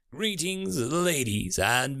Greetings, ladies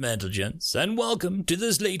and gentlemen, and welcome to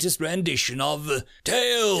this latest rendition of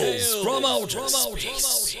Tales from Outer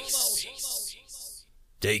Space.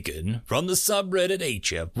 Taken from the subreddit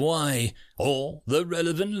HFY. All the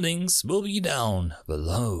relevant links will be down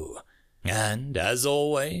below. And as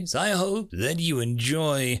always, I hope that you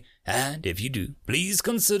enjoy, and if you do, please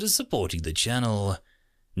consider supporting the channel.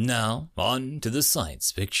 Now, on to the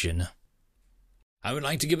science fiction. I would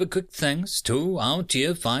like to give a quick thanks to our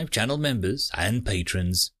Tier 5 channel members and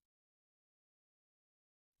patrons.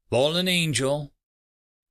 Fallen Angel,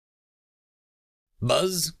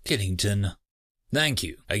 Buzz Killington. Thank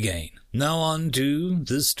you again. Now on to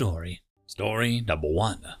the story. Story number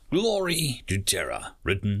 1. Glory to Terra,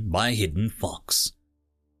 written by Hidden Fox.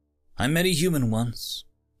 I met a human once.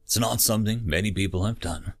 It's not something many people have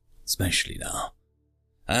done, especially now.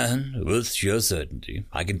 And with sheer certainty,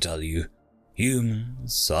 I can tell you,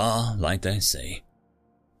 humans are like they say.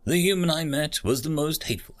 The human I met was the most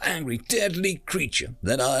hateful, angry, deadly creature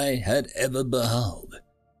that I had ever beheld.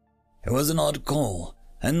 It was an odd call,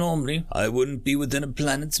 and normally I wouldn't be within a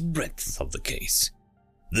planet's breadth of the case.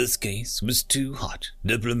 This case was too hot,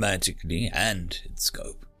 diplomatically and in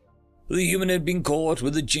scope. The human had been caught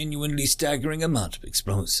with a genuinely staggering amount of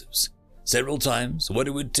explosives, several times what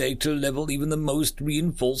it would take to level even the most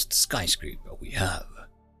reinforced skyscraper we have.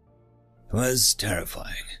 It was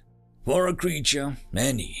terrifying. For a creature,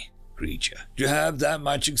 any creature, to have that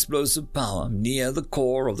much explosive power near the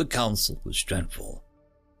core of the council was dreadful.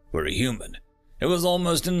 For a human, it was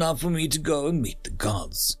almost enough for me to go and meet the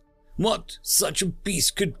gods. What such a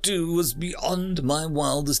beast could do was beyond my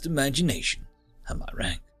wildest imagination and my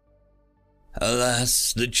rank.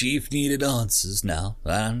 Alas, the chief needed answers now,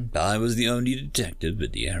 and I was the only detective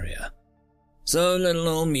in the area. So little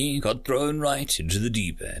old me got thrown right into the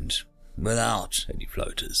deep end, without any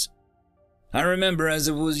floaters. I remember as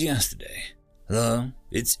if it was yesterday, though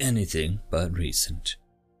it's anything but recent.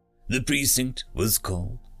 The precinct was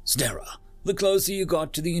cold, sterile. The closer you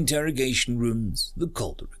got to the interrogation rooms, the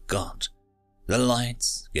colder it got. The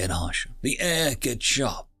lights get harsher, the air gets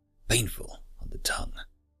sharp, painful on the tongue.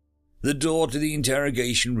 The door to the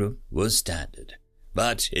interrogation room was standard,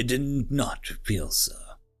 but it did not feel so.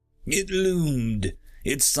 It loomed,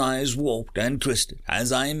 its size warped and twisted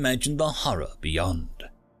as I imagined the horror beyond.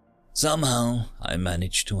 Somehow I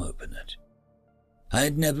managed to open it. I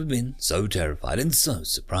had never been so terrified and so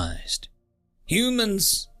surprised.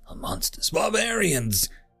 Humans are monsters, barbarians.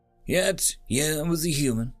 Yet here was a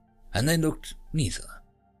human, and they looked neither.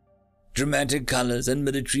 Dramatic colors and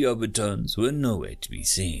military overtones were nowhere to be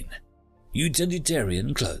seen.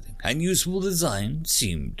 Utilitarian clothing and useful design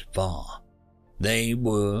seemed far. They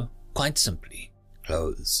were, quite simply,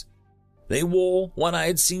 clothes. They wore what I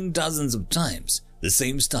had seen dozens of times, the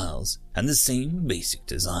same styles and the same basic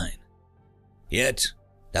design. Yet,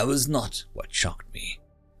 that was not what shocked me.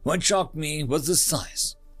 What shocked me was the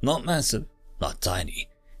size. Not massive, not tiny.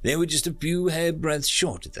 They were just a few hairbreadths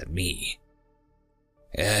shorter than me.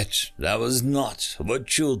 Yet, that was not what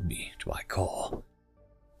chilled me to my core.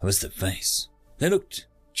 It was their face. They looked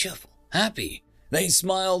cheerful, happy. They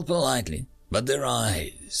smiled politely, but their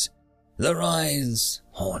eyes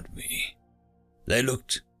haunted me. They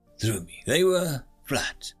looked through me. They were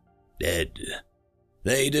flat, dead.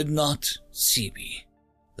 They did not see me.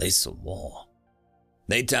 They saw more.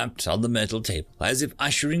 They tapped on the metal table as if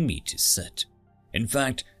ushering me to sit. In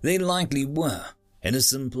fact, they likely were. In a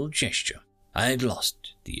simple gesture, I had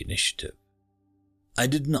lost the initiative. I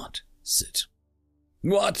did not sit.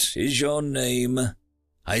 "What is your name?"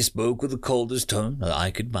 I spoke with the coldest tone that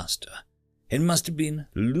I could muster. It must have been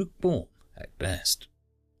lukewarm at best.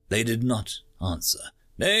 They did not answer.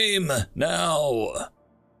 "Name, now!"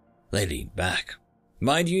 They leaned back.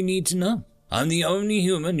 "Why do you need to know? I'm the only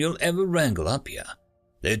human you'll ever wrangle up here."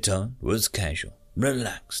 Their tone was casual,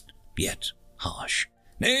 relaxed, yet harsh.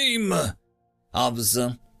 "Name!"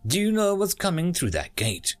 "Officer, do you know what's coming through that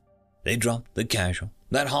gate?" They dropped the casual.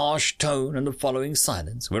 That harsh tone and the following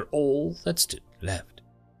silence were all that stood left.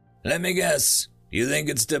 "Let me guess. You think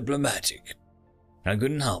it's diplomatic?" I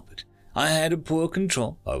couldn't help it. I had a poor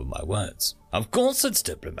control over my words. "Of course it's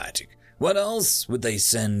diplomatic. What else would they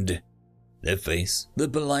send?" Their face, the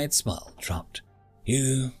polite smile, dropped.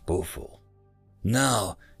 "You poor fool.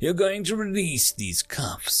 Now, you're going to release these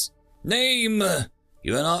cuffs. Name!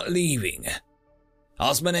 You are not leaving.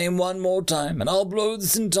 Ask my name one more time, and I'll blow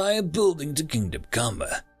this entire building to kingdom come."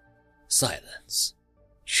 Silence.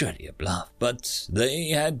 Surely a bluff, but they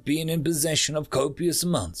had been in possession of copious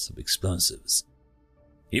amounts of explosives.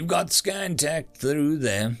 "You've got scan tech through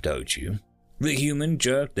there, don't you?" The human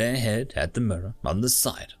jerked their head at the mirror on the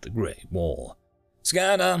side of the grey wall.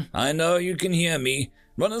 Scanner, I know you can hear me.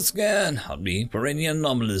 Run a scan on me for any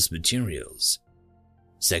anomalous materials.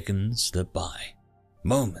 Seconds slipped by.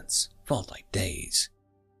 Moments felt like days.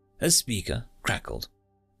 A speaker crackled.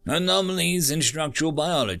 Anomalies in structural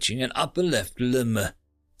biology and upper left limb.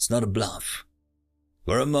 It's not a bluff.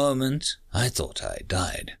 For a moment, I thought I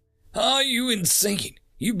died. Are you insane?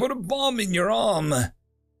 You put a bomb in your arm.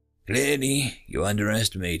 Clearly, you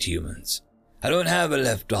underestimate humans. I don't have a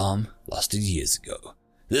left arm, lost it years ago.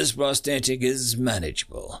 This prosthetic is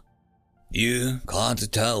manageable. You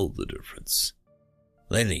can't tell the difference.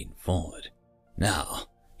 They leaned forward. Now,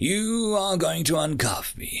 you are going to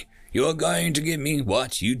uncuff me. You are going to give me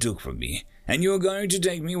what you took from me, and you are going to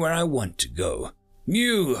take me where I want to go.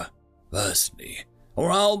 You, personally, or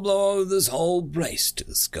I'll blow this whole place to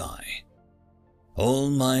the sky. All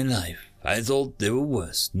my life, I thought there were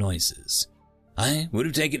worse noises. I would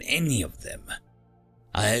have taken any of them.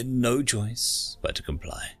 I had no choice but to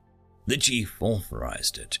comply. The chief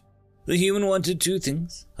authorized it. The human wanted two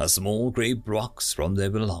things, a small grey box from their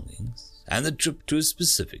belongings, and the trip to a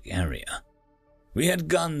specific area. We had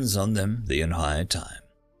guns on them the entire time.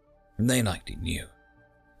 They likely knew.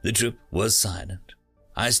 The trip was silent.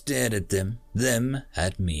 I stared at them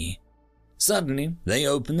at me. Suddenly, they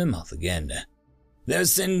opened their mouth again. They're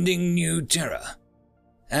sending new terror.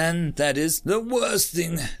 And that is the worst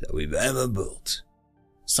thing that we've ever built.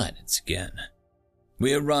 Silence again.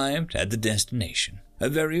 We arrived at the destination, a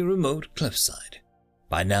very remote cliffside.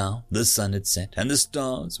 By now, the sun had set and the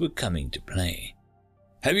stars were coming to play.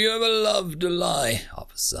 Have you ever loved a lie,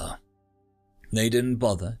 officer? They didn't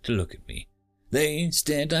bother to look at me. They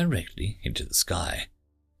stared directly into the sky.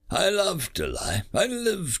 I loved a lie. I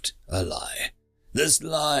lived a lie. This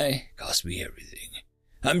lie cost me everything.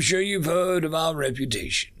 I'm sure you've heard of our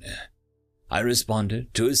reputation. I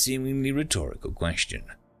responded to a seemingly rhetorical question.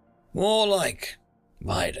 More like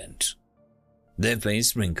violent. Their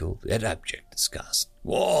face wrinkled at abject disgust.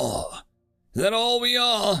 War! Is that all we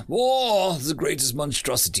are? War is the greatest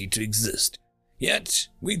monstrosity to exist. Yet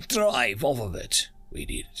we thrive off of it. We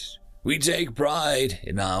need it. We take pride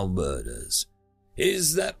in our murders.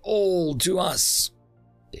 Is that all to us?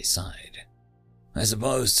 They sighed. I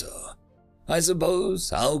suppose so. I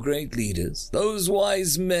suppose our great leaders, those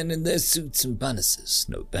wise men in their suits and palaces,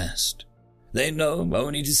 know best. They know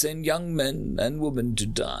only to send young men and women to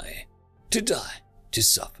die. To die, to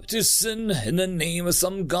suffer, to sin in the name of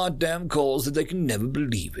some goddamn cause that they can never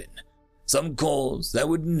believe in. Some cause that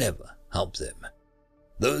would never help them.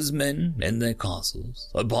 Those men in their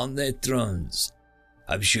castles, upon their thrones,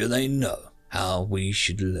 I'm sure they know how we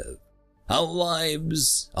should live. Our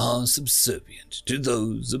lives are subservient to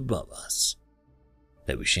those above us.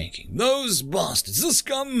 They were shaking. Those bastards, the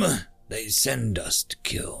scum, they send us to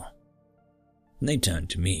kill. They turned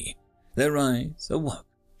to me, their eyes awoke,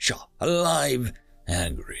 sharp, alive,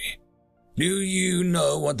 angry. Do you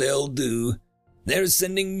know what they'll do? They're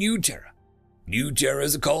sending new terror. New terror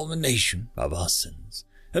is a culmination of our sins,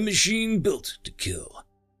 a machine built to kill.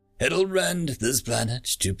 It'll rend this planet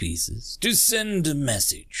to pieces, to send a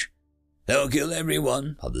message. They'll kill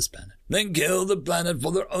everyone on this planet, then kill the planet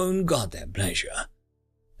for their own goddamn pleasure.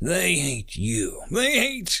 They hate you. They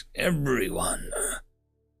hate everyone.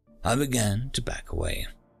 I began to back away.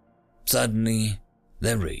 Suddenly,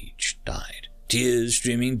 their rage died, tears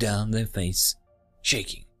streaming down their face.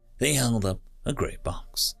 Shaking, they held up a grey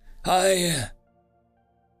box. I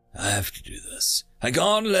have to do this. I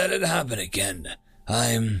can't let it happen again.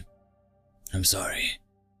 I'm sorry.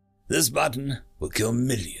 This button will kill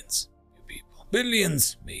millions of people.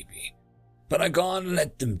 Billions, maybe. But I can't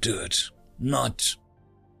let them do it. Not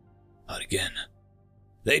again.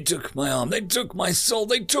 They took my arm. They took my soul.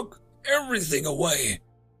 They took everything away.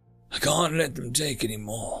 I can't let them take any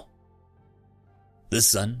more. The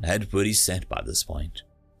sun had fully set by this point.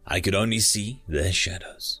 I could only see their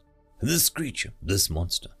shadows. This creature, this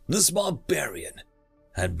monster, this barbarian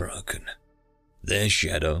had broken. Their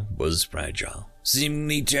shadow was fragile,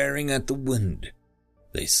 seemingly tearing at the wind.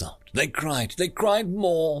 They sobbed, they cried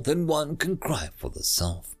more than one can cry for the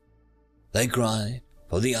self. They cried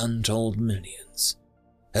for the untold millions,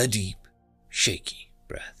 a deep, shaky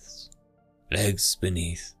breaths. Legs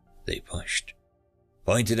beneath, they pushed.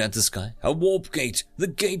 Pointed at the sky, a warp gate, the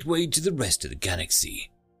gateway to the rest of the galaxy.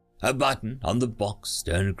 A button on the box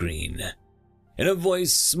turned green, in a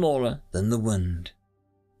voice smaller than the wind.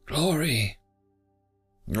 Glory.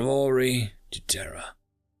 Glory to terror.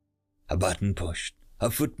 A button pushed,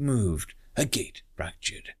 a foot moved, a gate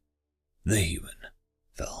fractured. The human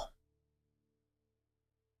fell.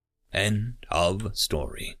 End of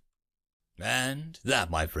story. And that,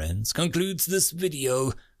 my friends, concludes this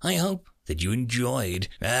video I hope that you enjoyed,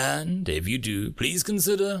 and if you do, please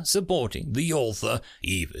consider supporting the author,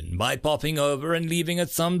 even by popping over and leaving a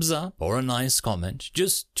thumbs up or a nice comment,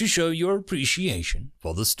 just to show your appreciation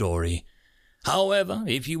for the story. However,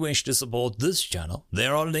 if you wish to support this channel,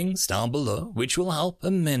 there are links down below which will help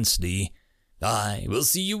immensely. I will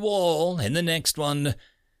see you all in the next one,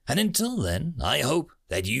 and until then, I hope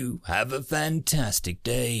that you have a fantastic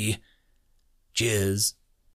day. Cheers.